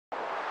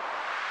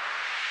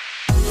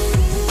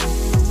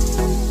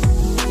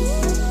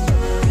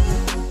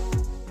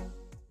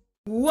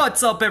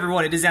What's up,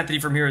 everyone? It is Anthony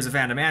from Heroes of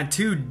Fandom, and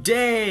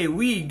today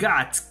we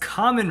got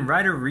Kamen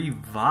Rider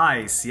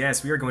Revice.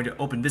 Yes, we are going to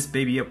open this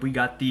baby up. We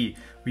got the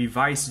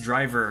Revice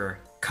Driver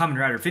Kamen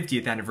Rider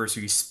 50th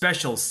Anniversary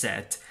Special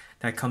Set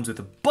that comes with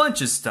a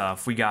bunch of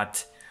stuff. We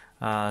got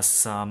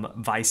some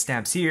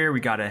Vistamps here. We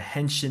got a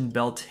Henshin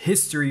Belt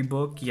history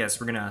book. Yes,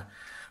 we're gonna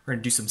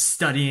do some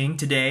studying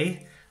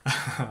today.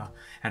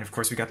 And of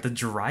course, we got the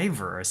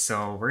driver,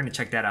 so we're gonna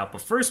check that out.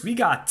 But first, we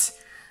got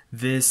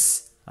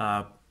this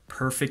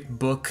perfect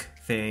book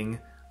thing.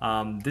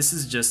 This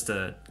is just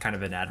a kind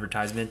of an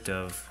advertisement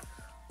of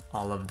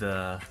all of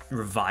the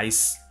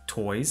Revice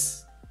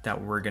toys that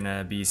we're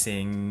gonna be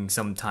seeing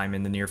sometime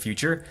in the near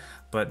future.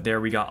 But there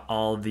we got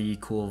all the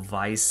cool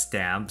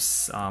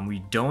Vistamps. We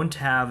don't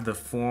have the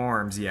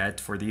forms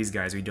yet for these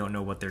guys. We don't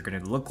know what they're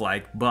gonna look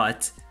like,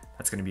 but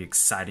that's gonna be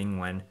exciting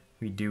when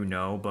we do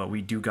know. But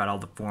we do got all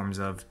the forms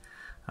of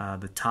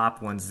the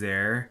top ones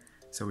there.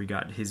 So we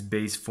got his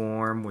base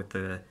form with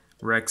the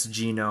Rex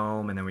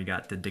genome, and then we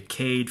got the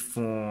decayed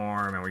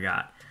form, and we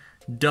got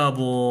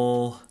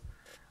double,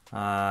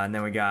 and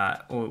then we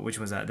got, oh, which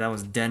was that? That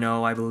was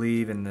Deno, I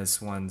believe, and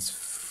this one's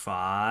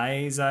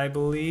Fies, I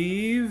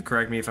believe.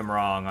 Correct me if I'm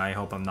wrong. I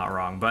hope I'm not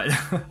wrong, but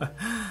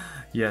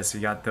yes, we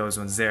got those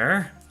ones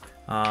there.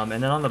 And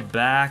then on the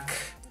back,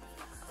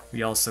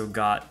 we also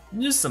got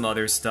just some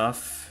other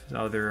stuff,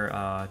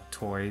 other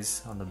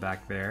toys on the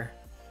back there,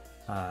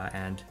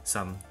 and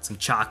some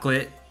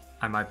chocolate.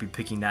 I might be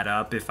picking that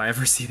up if I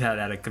ever see that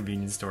at a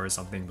convenience store or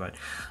something, but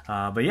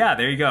yeah,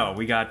 there you go.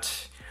 We got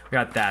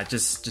that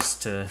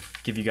just to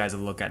give you guys a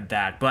look at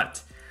that.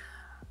 But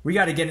we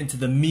got to get into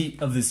the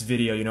meat of this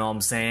video, you know what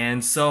I'm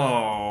saying?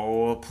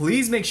 So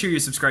please make sure you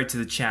subscribe to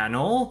the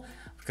channel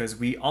because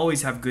we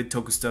always have good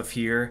toku stuff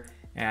here,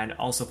 and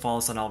also follow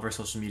us on all of our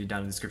social media down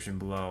in the description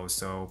below.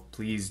 So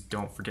please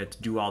don't forget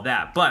to do all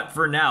that. But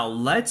for now,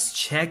 let's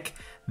check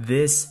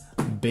this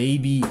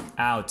baby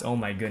out. Oh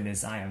my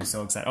goodness, I am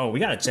so excited. Oh, we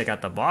gotta check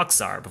out the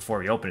box art before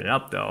we open it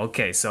up though.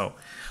 Okay, so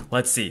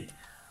let's see.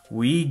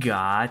 We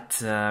got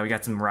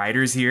some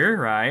riders here,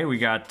 right? We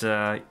got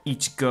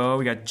Ichigo,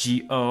 we got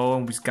G.O,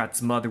 and we've got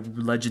some other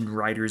legend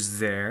riders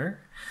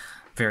there.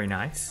 Very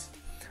nice.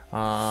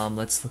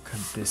 Let's look at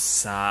this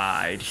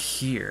side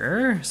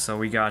here. So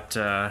we got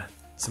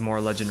some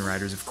more legend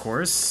riders, of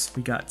course.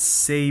 We got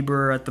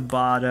Saber at the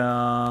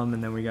bottom,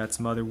 and then we got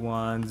some other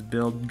ones.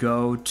 Build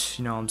Goat,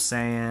 you know what I'm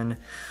saying?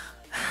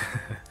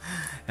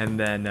 And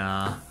then,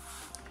 oh,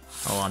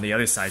 on the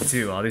other side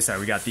too. On the other side,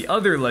 we got the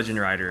other legend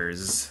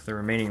riders. The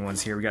remaining ones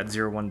here. We got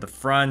 01 at the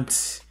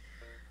front,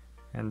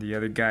 and the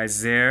other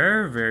guys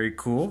there. Very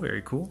cool,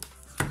 very cool.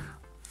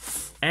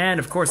 And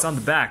of course, on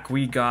the back,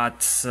 we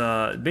got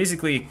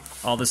basically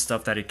all the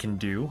stuff that it can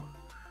do.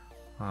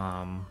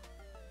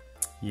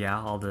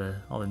 Yeah, all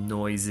the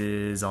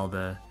noises, all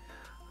the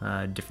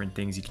different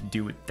things you can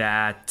do with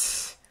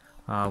that,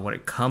 what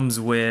it comes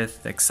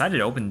with. Excited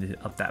to open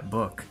up that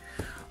book.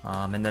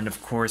 And then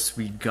of course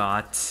we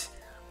got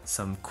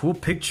some cool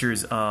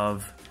pictures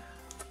of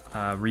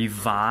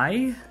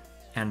Revi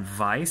and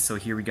Vice. So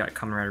here we got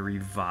Kamen Rider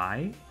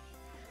Revi,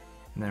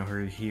 and then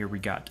over here we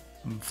got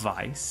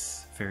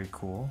Vice. Very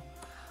cool.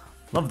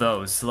 Love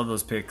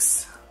those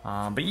pics.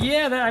 But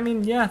yeah,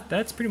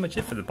 that's pretty much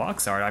it for the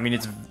box art. I mean,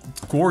 it's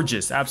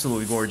gorgeous,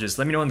 absolutely gorgeous.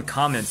 Let me know in the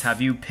comments,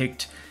 have you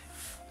picked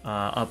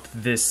up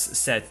this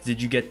set?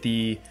 Did you get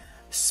the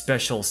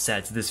special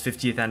set, this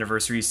 50th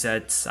anniversary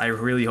set? I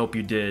really hope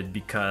you did,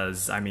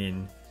 because, I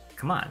mean,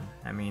 come on.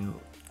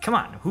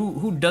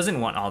 Who doesn't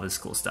want all this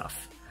cool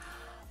stuff?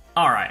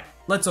 Alright,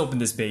 let's open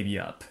this baby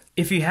up.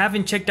 If you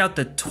haven't checked out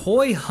the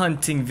toy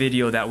hunting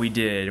video that we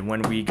did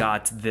when we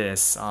got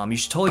this, you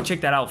should totally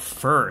check that out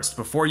first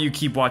before you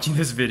keep watching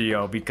this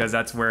video, because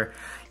that's where,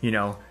 you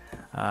know,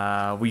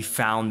 we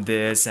found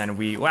this, and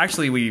we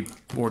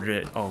ordered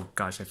it. Oh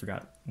gosh, I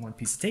forgot one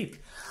piece of tape.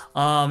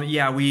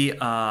 Yeah, we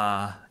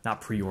not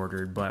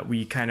pre-ordered, but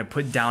we kind of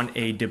put down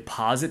a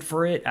deposit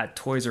for it at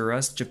Toys R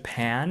Us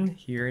Japan,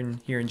 here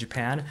in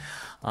Japan.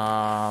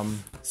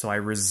 So I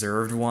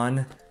reserved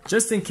one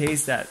just in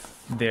case that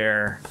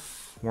there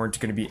weren't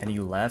going to be any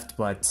left,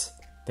 but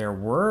there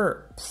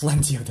were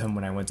plenty of them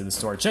when I went to the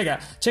store. Check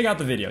out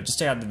the video. Just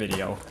check out the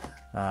video,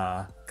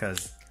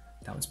 because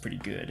that was pretty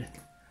good.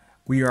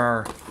 We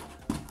are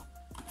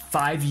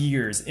 5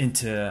 years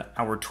into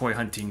our toy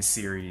hunting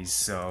series,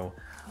 so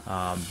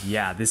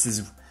yeah, this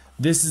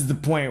is the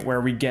point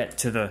where we get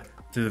to the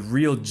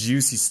real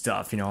juicy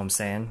stuff. You know what I'm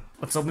saying?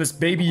 Let's open this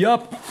baby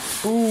up.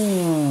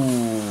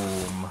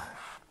 Boom.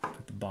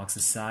 Put the box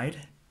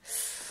aside.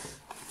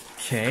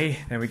 Okay,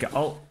 there we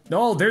go.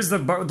 Oh, there's the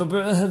book.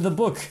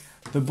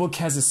 The book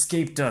has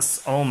escaped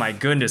us. Oh my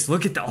goodness,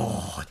 look at the,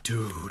 oh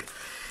dude.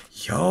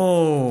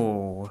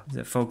 Yo. Is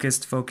it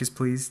focused? Focus,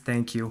 please.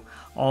 Thank you.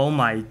 Oh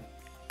my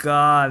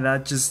god,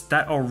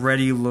 that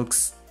already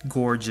looks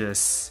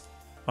gorgeous.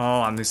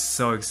 Oh, I'm just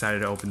so excited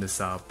to open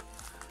this up.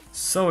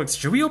 So,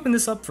 should we open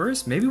this up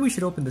first? Maybe we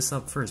should open this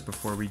up first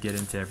before we get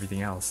into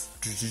everything else.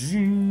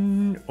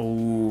 Oh,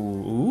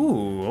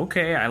 ooh,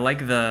 okay. I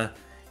like it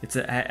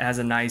has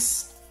a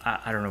nice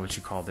I don't know what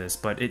you call this,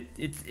 but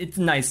it's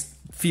a nice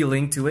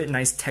feeling to it,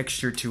 nice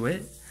texture to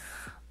it.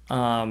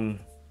 Wow,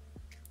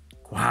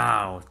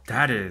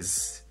 that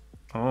is,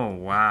 oh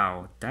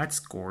wow, that's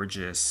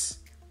gorgeous.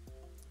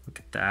 Look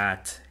at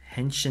that.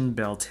 Henshin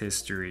belt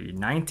history,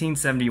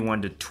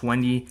 1971 to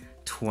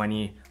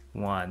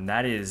 2021.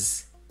 That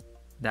is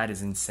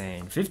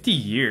insane. 50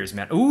 years,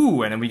 man.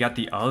 Ooh, and then we got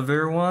the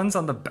other ones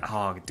on the back.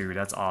 Oh, dude,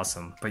 that's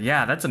awesome. But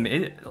yeah, that's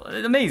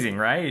amazing,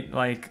 right?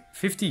 Like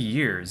 50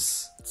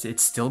 years.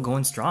 It's still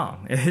going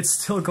strong. It's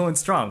still going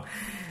strong.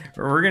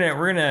 We're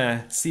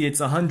gonna see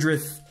its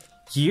 100th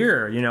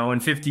year, you know, in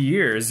 50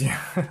 years.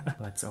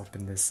 Let's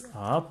open this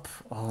up.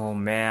 Oh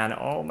man,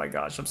 oh my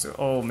gosh,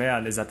 oh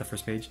man, is that the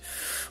first page?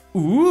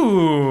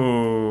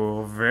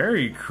 Ooh,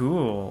 very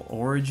cool.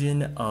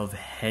 Origin of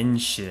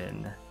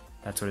Henshin.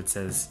 That's what it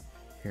says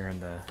here in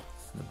the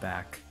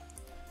back.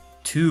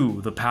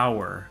 2, the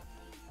power.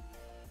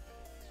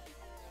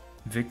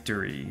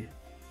 Victory.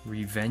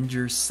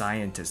 Revenger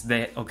scientist.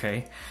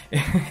 Okay.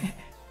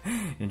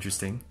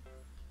 Interesting.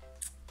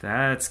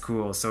 That's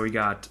cool. So we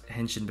got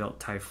Henshin Belt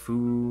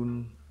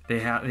Typhoon.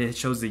 It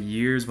shows the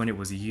years when it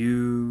was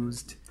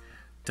used.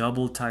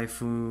 Double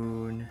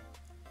Typhoon.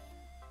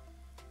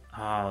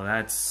 Oh,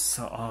 that's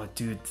so. Oh,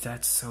 dude,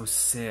 that's so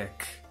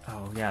sick.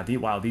 Oh yeah.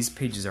 Wow, these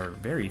pages are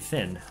very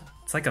thin.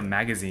 It's like a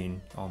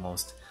magazine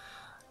almost.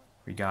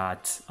 We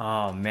got.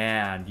 Oh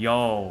man,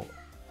 yo,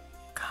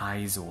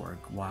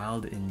 Kaizorg,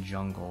 Wild in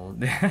Jungle.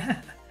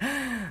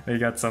 They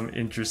got some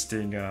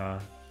interesting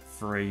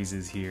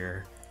phrases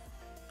here.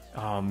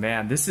 Oh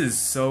man, this is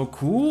so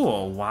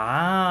cool.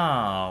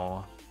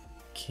 Wow.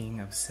 King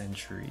of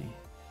Century.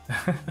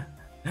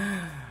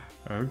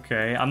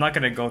 Okay, I'm not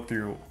gonna go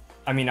through,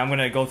 I mean, I'm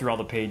gonna go through all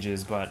the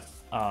pages, but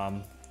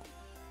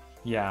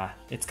yeah,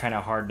 it's kind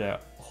of hard to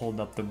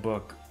hold up the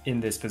book in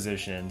this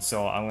position,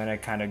 so I'm gonna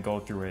kind of go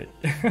through it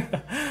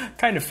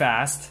kind of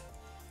fast.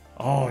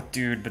 Oh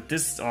dude, but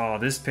this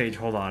page,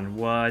 hold on,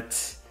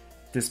 what?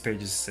 This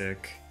page is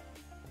sick.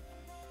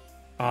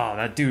 Oh,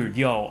 that dude,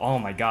 yo, oh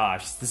my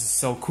gosh, this is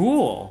so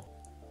cool.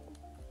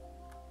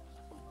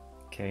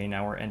 Okay,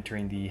 now we're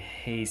entering the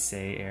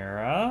Heisei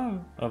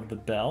era of the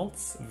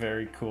belts.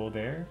 Very cool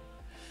there.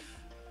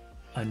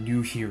 A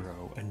new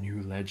hero, a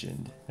new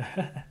legend.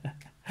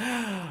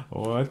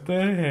 What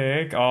the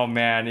heck? Oh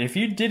man, if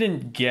you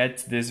didn't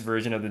get this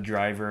version of the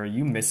driver,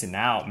 you missing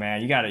out,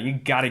 man. You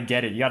gotta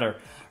get it. You gotta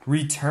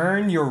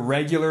return your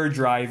regular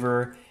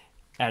driver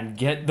and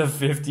get the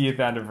 50th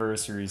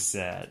anniversary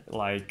set.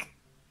 Like,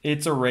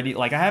 it's already,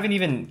 like, I haven't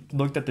even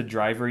looked at the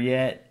driver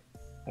yet,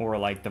 or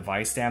like the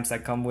Vistamps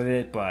that come with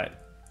it, but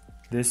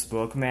this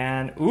book,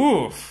 man,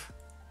 oof,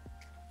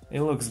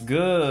 it looks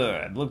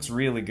good. It looks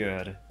really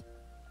good.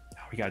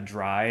 We got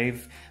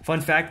Drive. Fun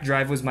fact,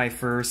 Drive was my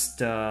first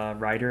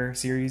Rider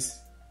series.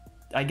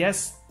 I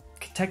guess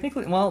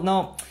technically, well,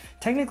 no,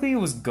 technically it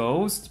was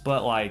Ghost,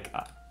 but like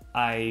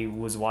I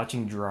was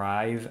watching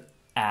Drive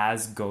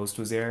as Ghost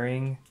was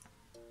airing.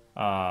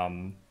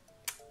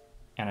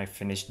 And I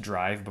finished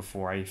Drive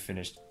before I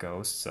finished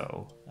Ghost,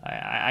 so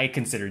I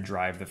consider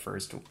Drive the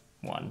first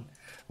one.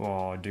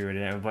 Oh, dude,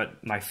 yeah,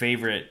 but my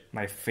favorite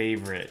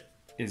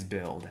is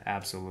Build,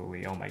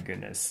 absolutely. Oh my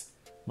goodness,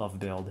 love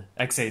Build.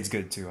 Xaid's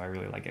good too. I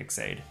really like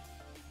Xaid.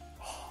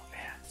 Oh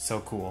man,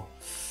 so cool.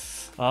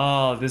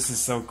 Oh, this is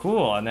so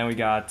cool. And then we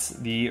got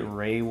the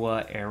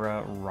Reiwa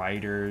era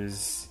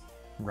riders,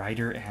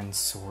 Rider and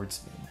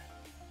Swordsman.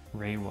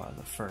 Reiwa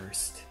the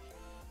first,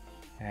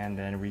 and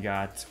then we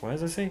got, what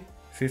does it say?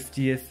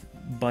 50th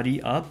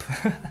buddy up.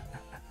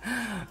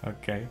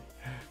 Okay,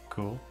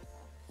 cool.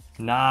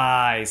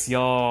 Nice,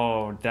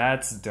 yo,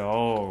 that's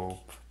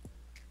dope.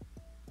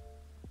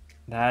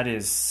 That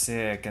is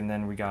sick. And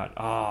then we got,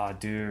 oh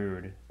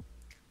dude,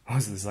 what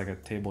was this, like a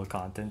table of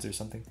contents or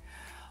something?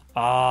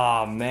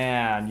 Oh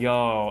man,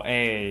 yo,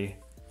 hey,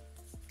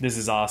 this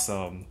is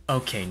awesome.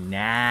 Okay,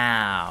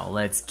 now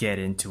let's get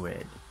into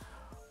it.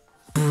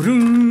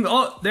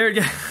 Oh, there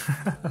you go.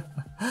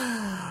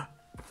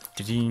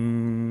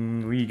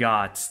 We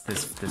got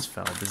this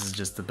fell. This is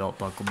just the belt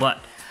buckle, but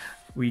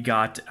we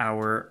got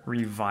our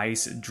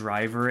Revice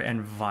Driver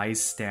and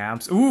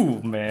Vistamps.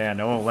 Ooh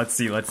man, oh let's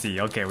see.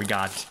 Okay, we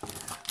got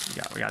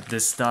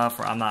this stuff.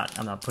 I'm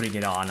not putting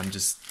it on. I'm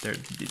just there.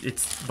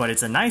 But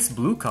it's a nice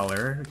blue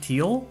color,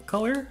 teal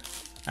color.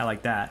 I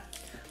like that.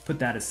 Put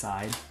that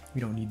aside.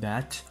 We don't need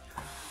that.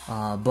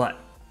 But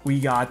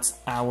we got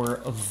our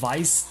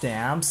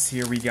Vistamps.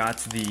 Here we got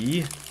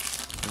the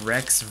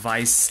Rex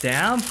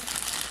Vistamp.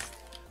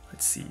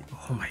 Let's see.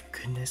 Oh my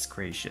goodness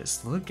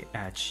gracious. Look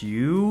at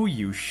you,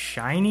 you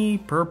shiny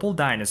purple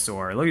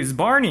dinosaur. Look, it's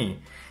Barney.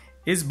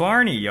 It's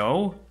Barney,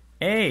 yo.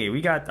 Hey,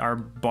 we got our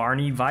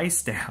Barney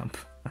Vistamp.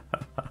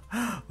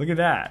 Look at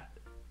that.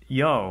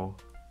 Yo.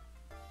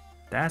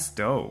 That's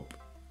dope.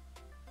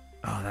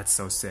 Oh, that's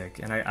so sick.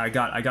 And I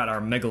got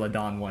our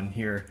Megalodon one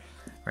here,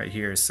 right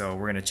here. So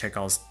we're gonna check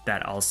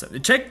that also.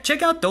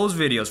 Check out those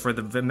videos for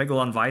the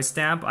Megalodon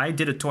Vistamp. I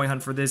did a toy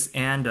hunt for this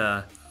and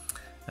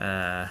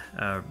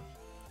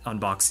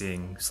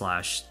unboxing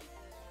slash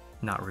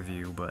not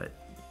review, but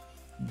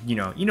you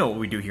know what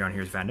we do here on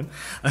Here's Fandom.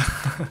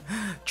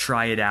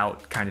 Try it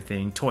out kind of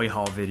thing, toy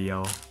haul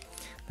video.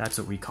 That's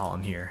what we call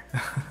them here.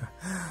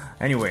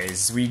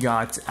 Anyways, we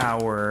got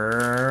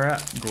our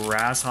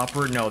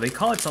grasshopper. No, they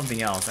call it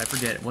something else. I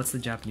forget. What's the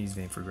Japanese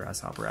name for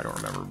grasshopper? I don't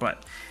remember,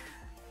 but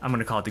I'm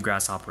gonna call it the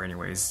grasshopper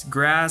anyways.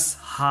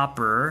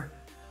 Grasshopper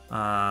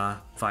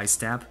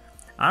Vistamp.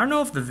 I don't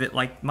know if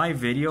my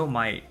video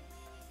might,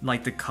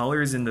 like the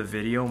colors in the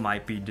video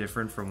might be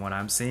different from what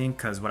I'm seeing,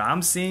 because what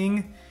I'm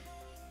seeing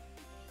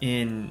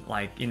in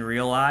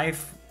real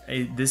life,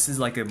 this is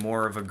like a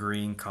more of a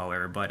green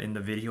color, but in the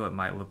video it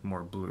might look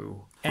more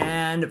blue.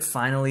 And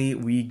finally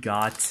we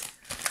got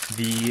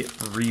the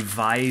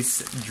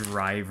Revice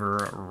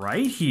driver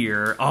right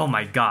here. Oh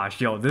my gosh,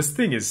 yo, this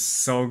thing is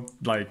so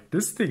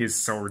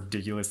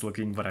ridiculous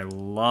looking, but I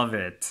love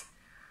it.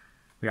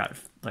 We got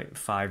like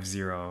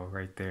 50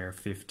 right there,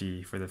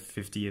 50 for the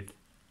 50th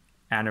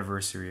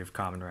anniversary of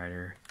Kamen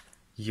Rider.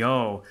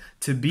 Yo,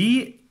 to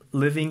be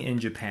living in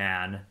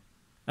Japan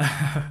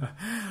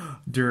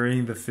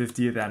during the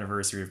 50th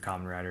anniversary of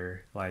Kamen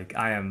Rider, like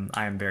I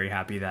am very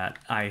happy that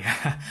I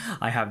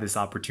have this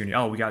opportunity.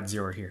 Oh, we got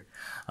 0 here.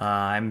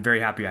 I'm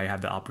very happy I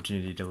have the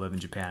opportunity to live in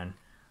Japan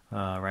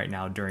right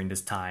now during this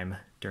time,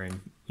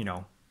 during, you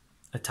know,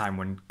 a time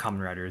when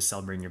Kamen Rider is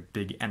celebrating a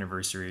big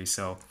anniversary.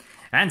 So,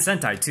 and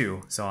Sentai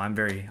too. So I'm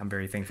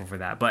very thankful for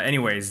that. But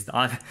anyways,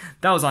 that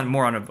was on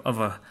more of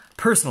a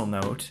personal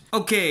note.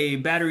 Okay,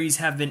 batteries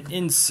have been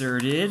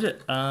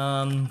inserted.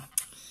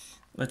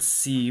 Let's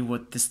see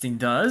what this thing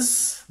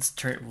does.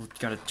 We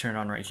gotta turn it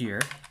on right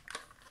here.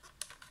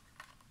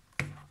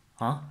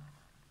 Huh?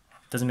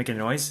 Doesn't make a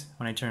noise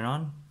when I turn it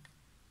on?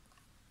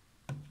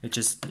 It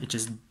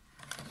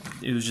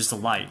was just a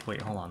light.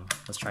 Wait, hold on.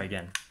 Let's try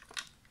again.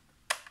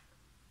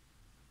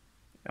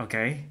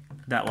 Okay,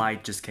 that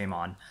light just came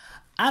on.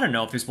 I don't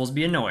know if there's supposed to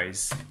be a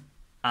noise.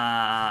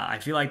 I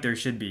feel like there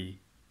should be.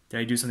 Did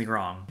I do something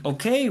wrong?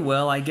 Okay,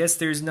 well, I guess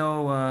there's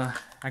no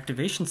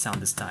activation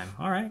sound this time.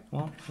 All right,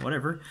 well,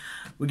 whatever.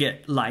 We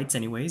get lights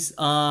anyways.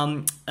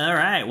 All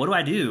right, what do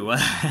I do?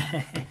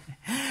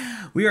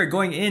 We are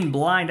going in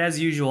blind as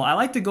usual. I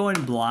like to go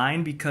in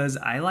blind because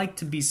I like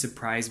to be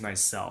surprised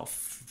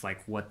myself,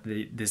 like what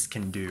this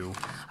can do.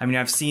 I mean,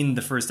 I've seen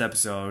the first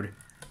episode,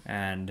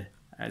 and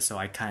so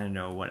I kind of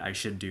know what I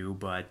should do,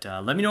 but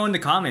let me know in the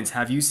comments,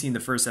 have you seen the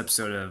first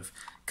episode of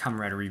Kamen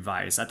Rider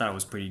Revice? I thought it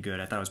was pretty good.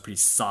 I thought it was pretty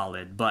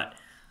solid, but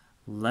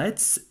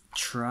let's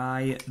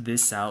try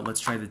this out. Let's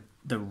try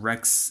the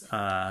Rex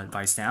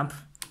Vistamp.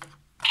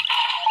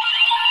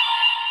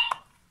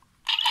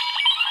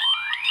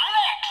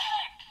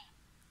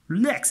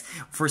 Lex!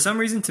 For some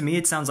reason, to me,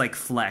 it sounds like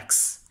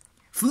flex.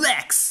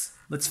 Flex!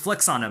 Let's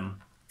flex on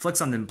him.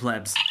 Flex on them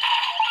plebs.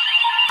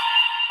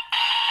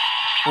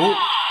 Oh!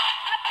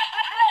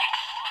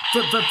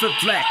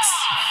 Flex!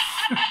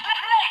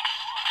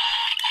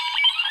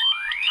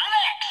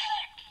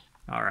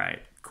 Alright,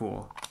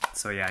 cool.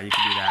 So yeah, you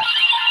can do that.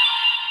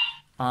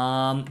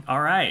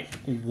 Alright.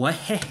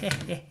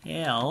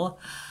 Well,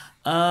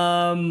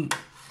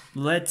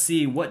 let's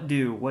see, what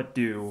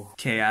do?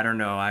 Okay, I don't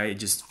know, I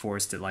just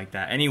forced it like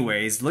that.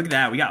 Anyways, look at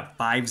that, we got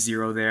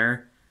 5-0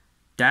 there.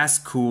 That's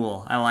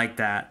cool, I like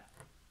that.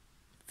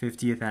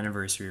 50th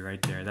anniversary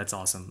right there, that's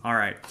awesome.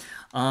 Alright,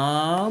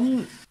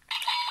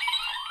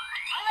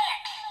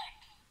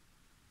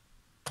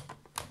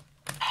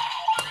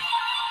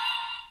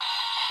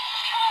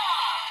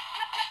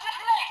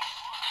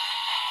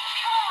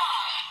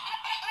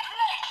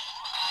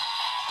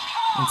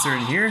 insert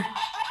in here.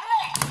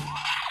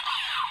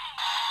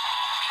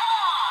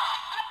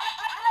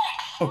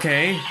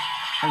 Okay,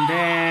 and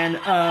then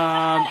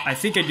I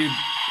think I do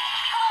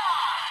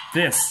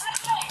this.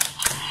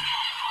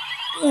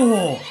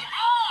 Oh!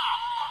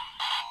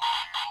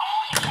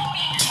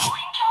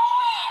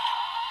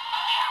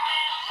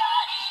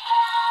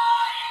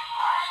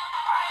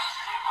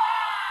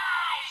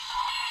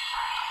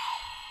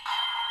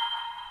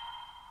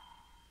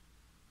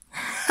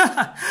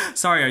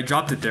 Sorry, I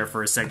dropped it there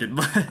for a second,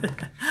 but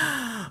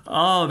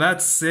oh,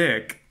 that's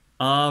sick.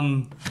 How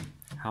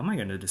am I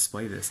gonna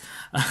display this?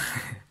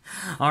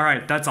 All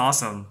right, that's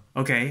awesome.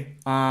 Okay,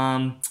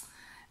 I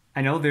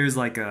know there's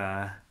like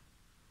a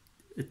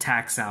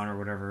tack sound or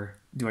whatever.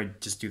 Do I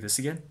just do this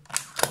again?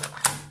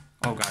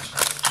 Oh gosh.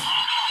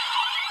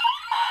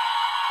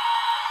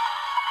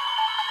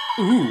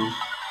 Ooh.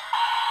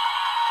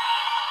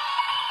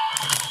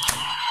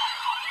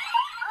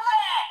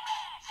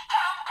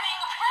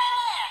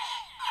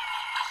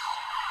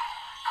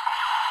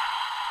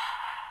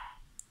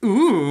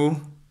 Ooh,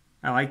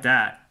 I like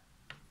that.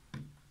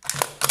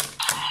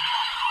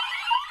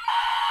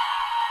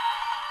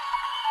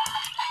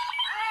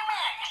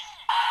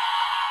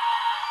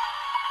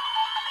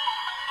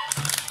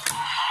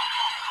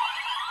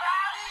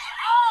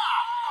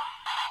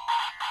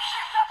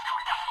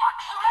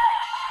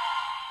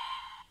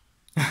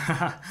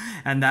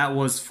 And that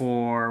was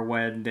for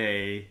when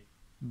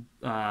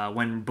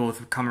when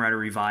both Kamen Rider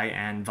Revice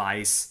and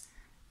Vice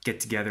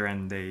get together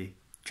and they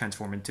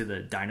transform into the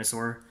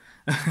dinosaur.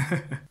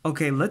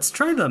 Okay, let's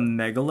try the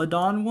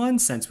Megalodon one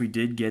since we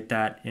did get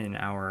that in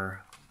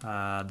our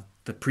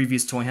the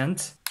previous toy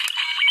hunt.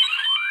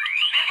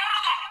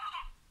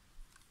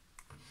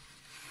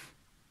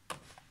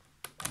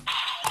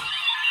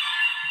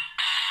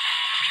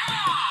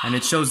 And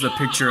it shows the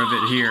picture of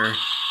it here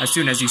as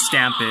soon as you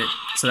stamp it,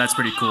 so that's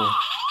pretty cool.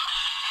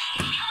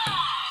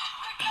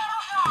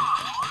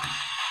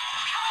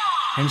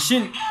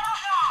 Henshin.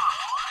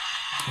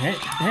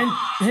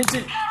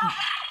 Henshin.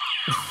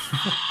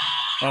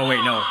 Oh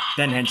wait, no.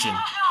 Then Henshin.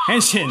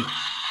 Henshin.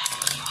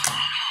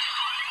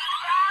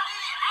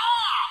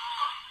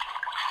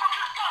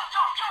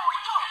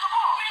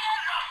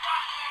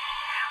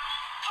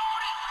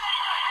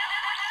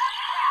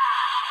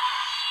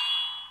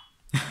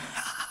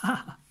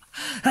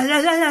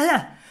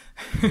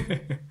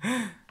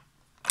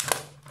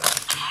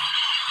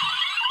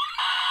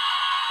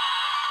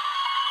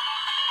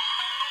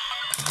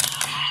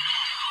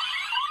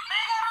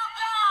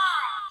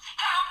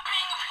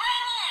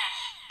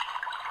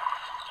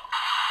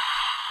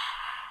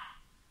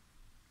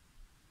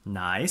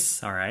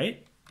 Nice, all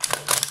right.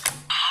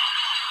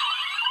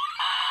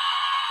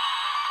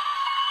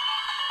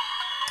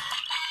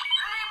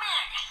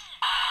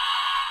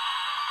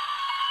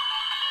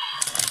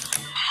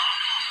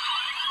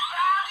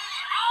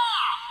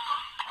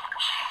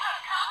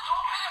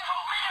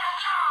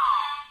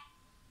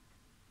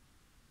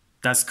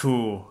 That's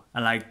cool. I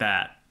like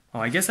that. Oh,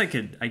 I guess I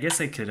could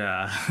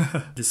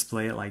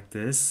display it like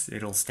this.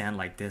 It'll stand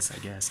like this, I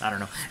guess. I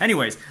don't know.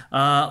 Anyways,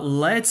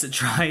 let's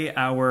try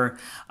our,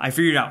 I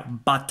figured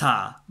out,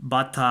 Bata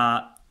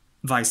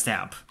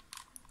Vistamp.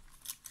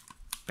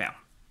 Bam.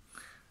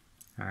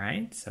 All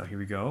right, so here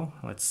we go.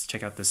 Let's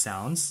check out the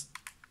sounds.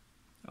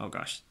 Oh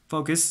gosh,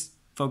 focus,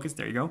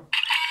 there you go.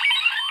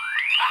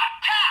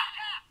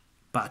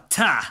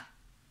 Bata.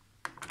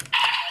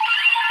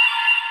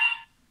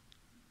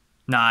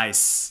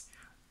 Nice.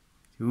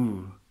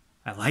 Ooh,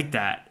 I like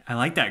that. I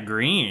like that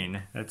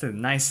green. That's a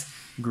nice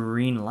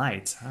green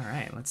light. All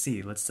right, let's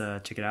see. Let's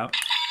check it out.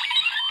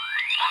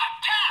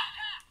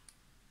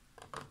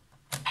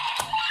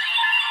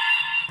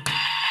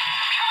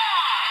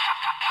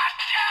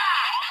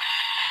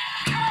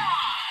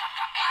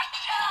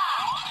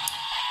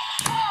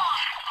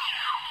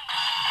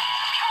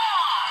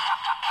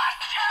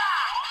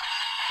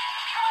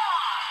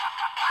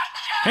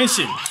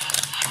 Henshin.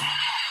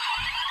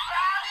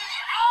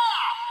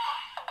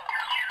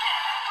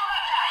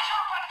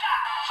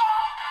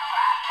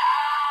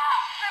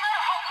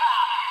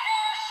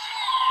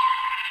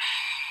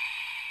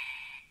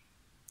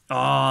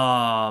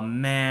 Oh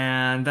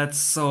man, that's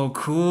so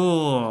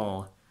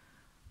cool.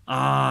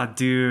 Ah,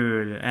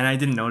 dude. And I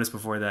didn't notice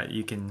before that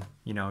you can,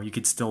 you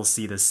could still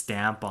see the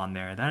stamp on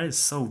there. That is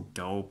so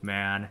dope,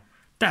 man.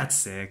 That's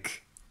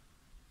sick.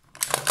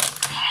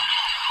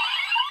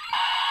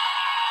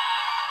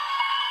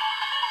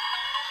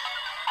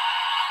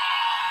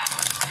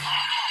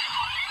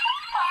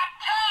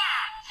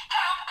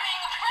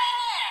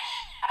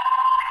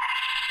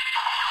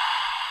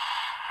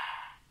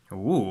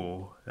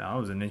 Ooh, that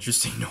was an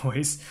interesting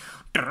noise.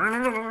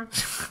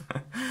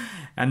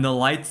 And the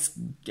lights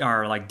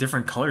are like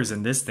different colors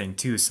in this thing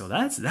too, so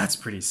that's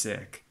pretty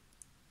sick.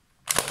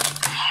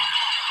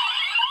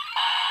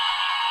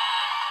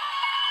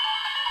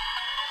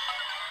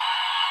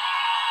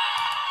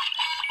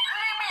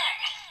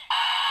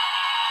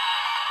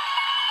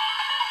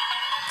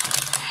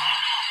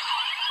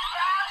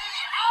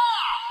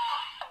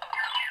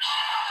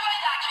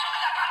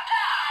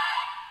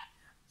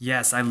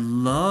 Yes, I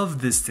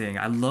love this thing.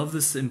 I love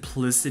the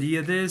simplicity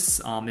of this.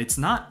 It's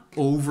not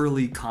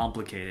overly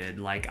complicated.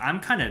 Like,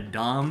 I'm kind of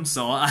dumb,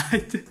 so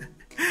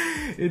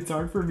it's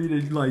hard for me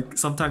to, like,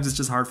 sometimes it's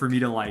just hard for me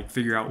to, like,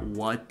 figure out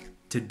what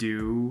to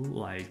do,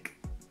 like,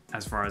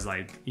 as far as,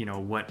 like,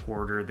 what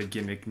order the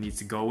gimmick needs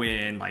to go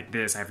in. Like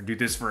this, I have to do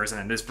this first, and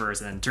then this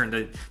first, and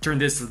then turn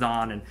this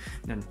on, and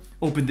then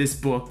open this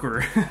book,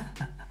 or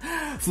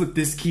flip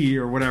this key,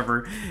 or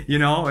whatever.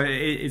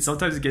 It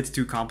sometimes it gets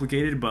too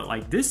complicated, but,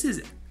 like, this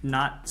is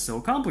not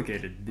so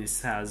complicated.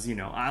 This has,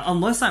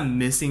 unless I'm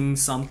missing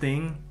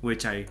something,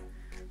 which I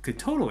could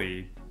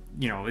totally,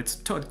 it's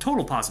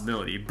total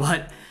possibility,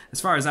 but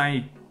as far as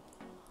I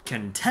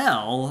can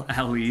tell,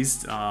 at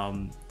least,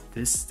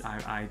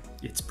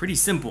 it's pretty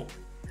simple.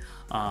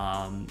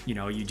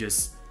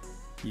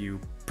 You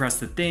press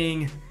the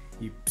thing,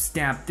 you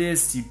stamp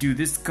this, you do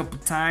this a couple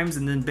times,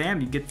 and then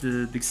bam, you get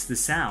the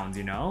sound,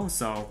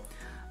 so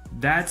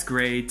that's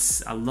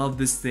great. I love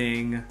this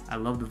thing. I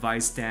love the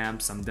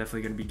Vistamps. I'm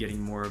definitely going to be getting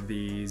more of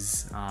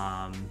these.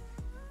 I'm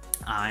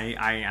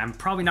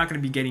probably not going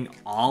to be getting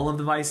all of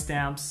the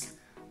Vistamps,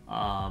 but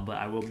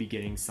I will be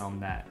getting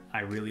some that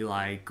I really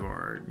like,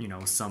 or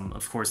some,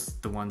 of course,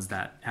 the ones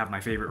that have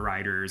my favorite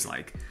writers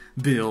like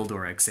Build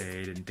or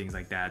X8 and things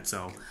like that.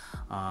 So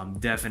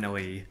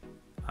definitely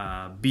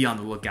be on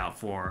the lookout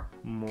for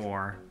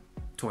more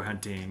toy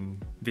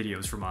hunting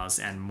videos from us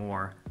and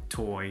more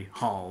toy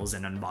hauls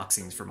and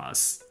unboxings from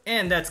us.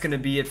 And that's gonna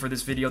be it for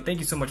this video. Thank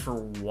you so much for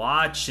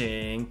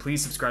watching.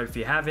 Please subscribe if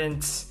you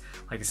haven't.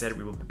 Like I said,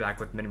 we will be back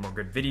with many more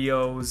good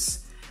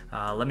videos.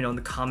 Let me know in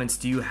the comments,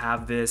 do you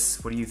have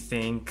this? What do you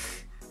think?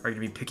 Are you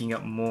gonna be picking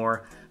up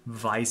more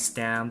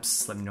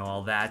Vistamps? Let me know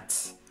all that.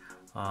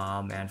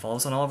 And follow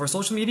us on all of our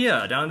social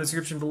media down in the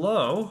description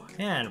below.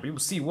 And we will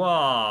see you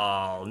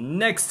all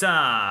next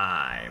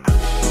time.